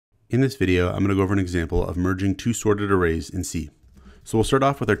In this video, I'm going to go over an example of merging two sorted arrays in C. So we'll start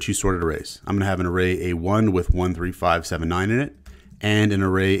off with our two sorted arrays. I'm going to have an array A1 with 1, 3, 5, 7, 9 in it, and an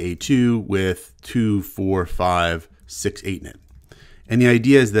array A2 with 2, 4, 5, 6, 8 in it. And the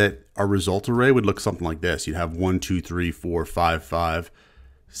idea is that our result array would look something like this. You'd have 1, 2, 3, 4, 5, 5,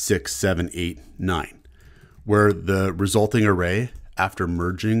 6, 7, 8, 9. Where the resulting array, after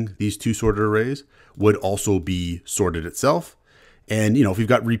merging these two sorted arrays, would also be sorted itself. And if we've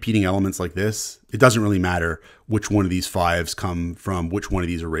got repeating elements like this, it doesn't really matter which one of these fives come from which one of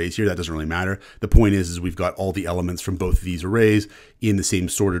these arrays here. That doesn't really matter. The point is we've got all the elements from both of these arrays in the same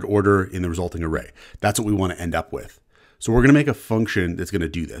sorted order in the resulting array. That's what we want to end up with. So we're going to make a function that's going to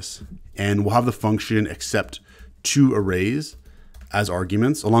do this. And we'll have the function accept two arrays as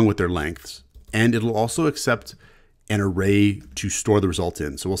arguments along with their lengths. And it'll also accept an array to store the result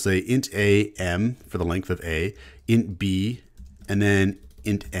in. So we'll say int a m for the length of A, int b, and then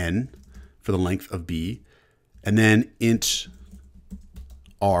int n for the length of b, and then int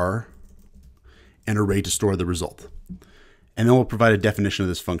r, an array to store the result. And then we'll provide a definition of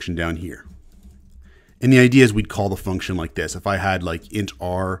this function down here. And the idea is we'd call the function like this. If I had like int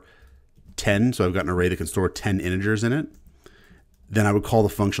r 10, so I've got an array that can store 10 integers in it, then I would call the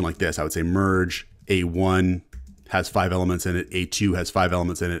function like this. I would say merge a1 has 5 elements in it, a2 has 5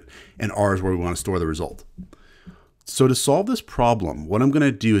 elements in it, and r is where we want to store the result. So to solve this problem, what I'm going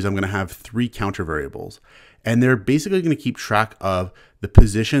to do is I'm going to have 3 counter variables, and they're basically going to keep track of the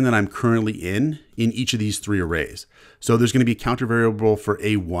position that I'm currently in each of these 3 arrays. So there's going to be a counter variable for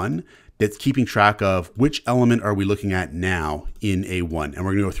A1 that's keeping track of which element are we looking at now in A1, and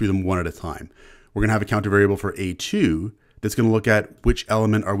we're going to go through them one at a time. We're going to have a counter variable for A2 that's going to look at which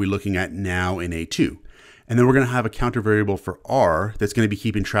element are we looking at now in A2. And then we're going to have a counter variable for R that's going to be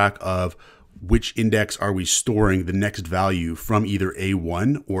keeping track of which index are we storing the next value from either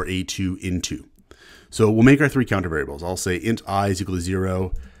A1 or A2 into. So we'll make our 3 counter variables. I'll say int I is equal to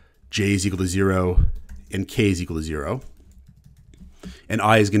 0, j is equal to 0, and k is equal to 0. And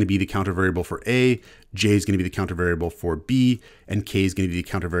I is going to be the counter variable for A, j is going to be the counter variable for B, and k is going to be the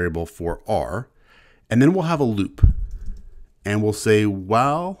counter variable for R. And then we'll have a loop. And we'll say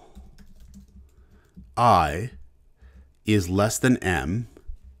while I is less than m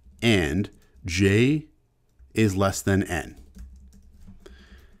and j is less than n.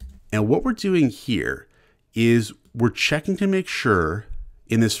 And what we're doing here is we're checking to make sure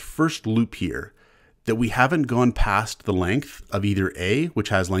in this first loop here that we haven't gone past the length of either A, which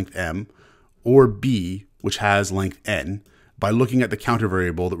has length m, or B, which has length n, by looking at the counter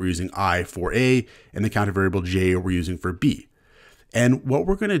variable that we're using I for A and the counter variable j we're using for B. And what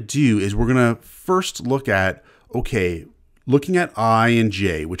we're going to do is we're going to first look at, okay, looking at I and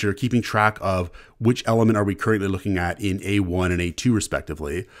j, which are keeping track of which element are we currently looking at in A1 and A2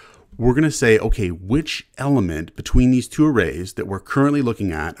 respectively, we're going to say, okay, which element between these 2 arrays that we're currently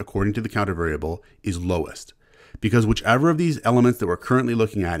looking at according to the counter variable is lowest. Because whichever of these elements that we're currently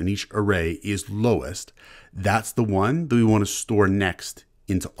looking at in each array is lowest, that's the one that we want to store next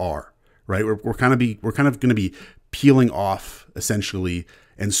into R, right? We're kind of going to be peeling off essentially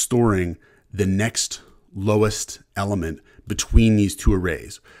and storing the next lowest element between these 2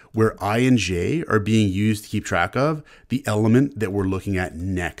 arrays, where I and j are being used to keep track of the element that we're looking at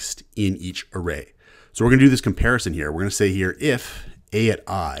next in each array. So we're going to do this comparison here. We're going to say here if a at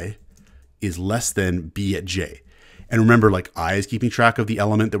I is less than b at j. And remember, like I is keeping track of the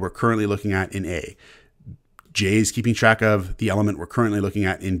element that we're currently looking at in A. J is keeping track of the element we're currently looking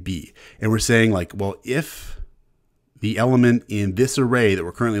at in B. And we're saying like, well, if the element in this array that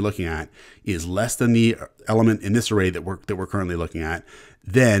we're currently looking at is less than the element in this array that we're currently looking at,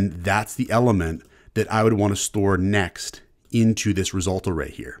 then that's the element that I would want to store next into this result array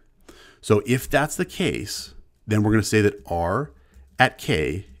here. So if that's the case, then we're going to say that R at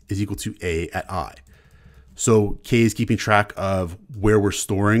K is equal to A at I. So K is keeping track of where we're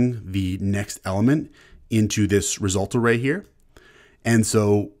storing the next element into this result array here. And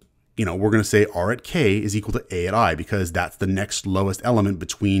so we're going to say R at K is equal to A at I because that's the next lowest element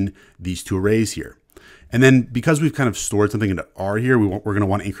between these 2 arrays here. And then because we've kind of stored something into R here, we're going to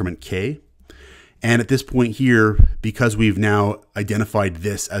want to increment K. And at this point here, because we've now identified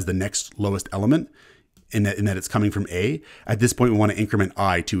this as the next lowest element in that it's coming from A, at this point we want to increment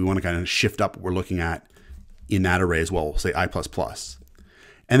I too. We want to kind of shift up what we're looking at in that array as well. We'll say I++.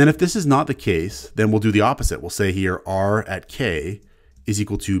 And then if this is not the case, then we'll do the opposite. We'll say here R at K is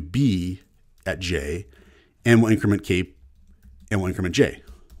equal to B at j, and we'll increment k and we'll increment j.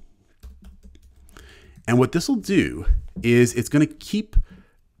 And what this will do is it's going to keep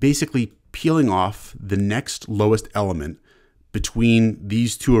basically peeling off the next lowest element between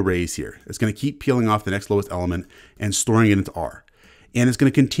these two arrays here. It's going to keep peeling off the next lowest element and storing it into R. And it's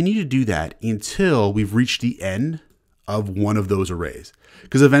going to continue to do that until we've reached the end of one of those arrays.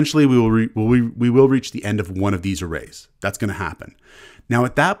 Because eventually we will reach the end of one of these arrays. That's going to happen. Now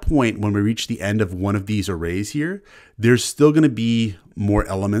at that point, when we reach the end of one of these arrays here, there's still going to be more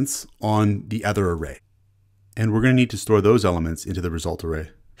elements on the other array. And we're going to need to store those elements into the result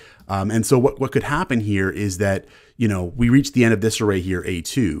array. And so what could happen here is that, we reach the end of this array here,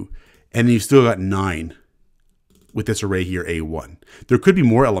 A2, and then you've still got 9 with this array here, A1. There could be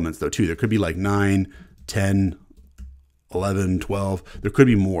more elements though too. There could be like 9, 10, 11, 12. There could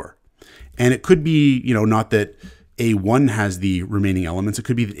be more. And it could be, not that A1 has the remaining elements. It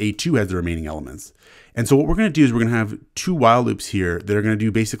could be that A2 has the remaining elements. And so what we're going to do is we're going to have 2 while loops here that are going to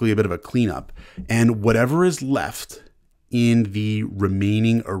do basically a bit of a cleanup. And whatever is left in the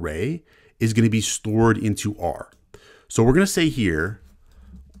remaining array is going to be stored into R. So we're going to say here,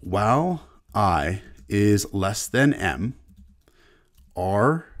 while I is less than M,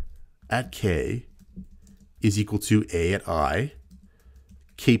 R at K is equal to A at I,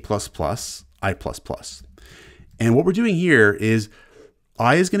 K plus plus, I plus plus. And what we're doing here is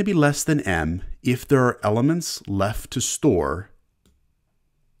I is going to be less than M if there are elements left to store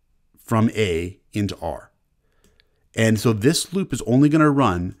from A into R. And so this loop is only going to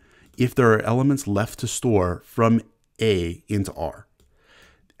run if there are elements left to store from A into R.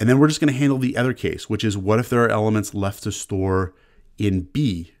 And then we're just going to handle the other case, which is what if there are elements left to store in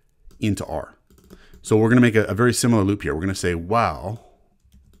B into R. So we're going to make a very similar loop here. We're going to say while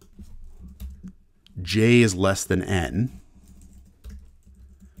J is less than N,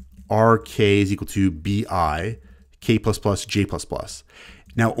 RK is equal to BI, K plus plus, J plus plus.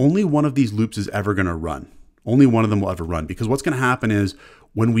 Now only one of these loops is ever going to run. Only one of them will ever run, because what's going to happen is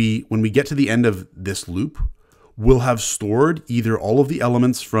when we get to the end of this loop, we'll have stored either all of the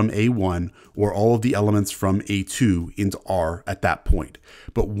elements from A1 or all of the elements from A2 into R at that point.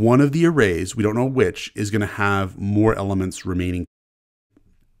 But one of the arrays, we don't know which, is going to have more elements remaining.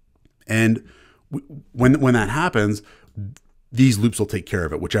 And when that happens, these loops will take care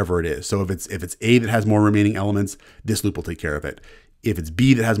of it, whichever it is. So if it's A that has more remaining elements, this loop will take care of it. If it's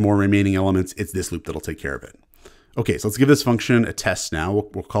B that has more remaining elements, it's this loop that'll take care of it. Okay, so let's give this function a test now.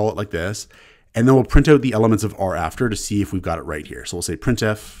 We'll call it like this. And then we'll print out the elements of R after to see if we've got it right here. So we'll say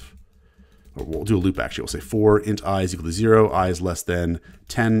printf, or we'll do a loop actually. We'll say for int I is equal to 0, I is less than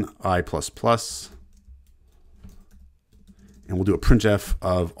 10, I plus plus. And we'll do a printf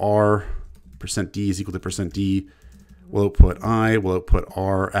of R, %d is equal to %d. We'll output I, we'll output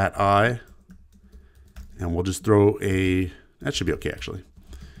R at I. And we'll just throw a, that should be okay actually.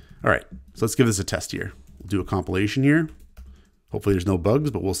 All right, so let's give this a test here. We'll do a compilation here. Hopefully there's no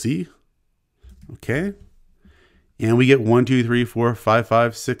bugs, but we'll see. Okay. And we get 1, 2, 3, 4, 5,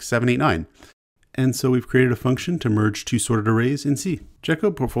 5, 6, 7, 8, 9. And so we've created a function to merge 2 sorted arrays in C. Check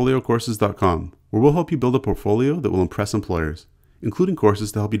out portfoliocourses.com, where we'll help you build a portfolio that will impress employers, including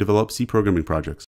courses to help you develop C programming projects.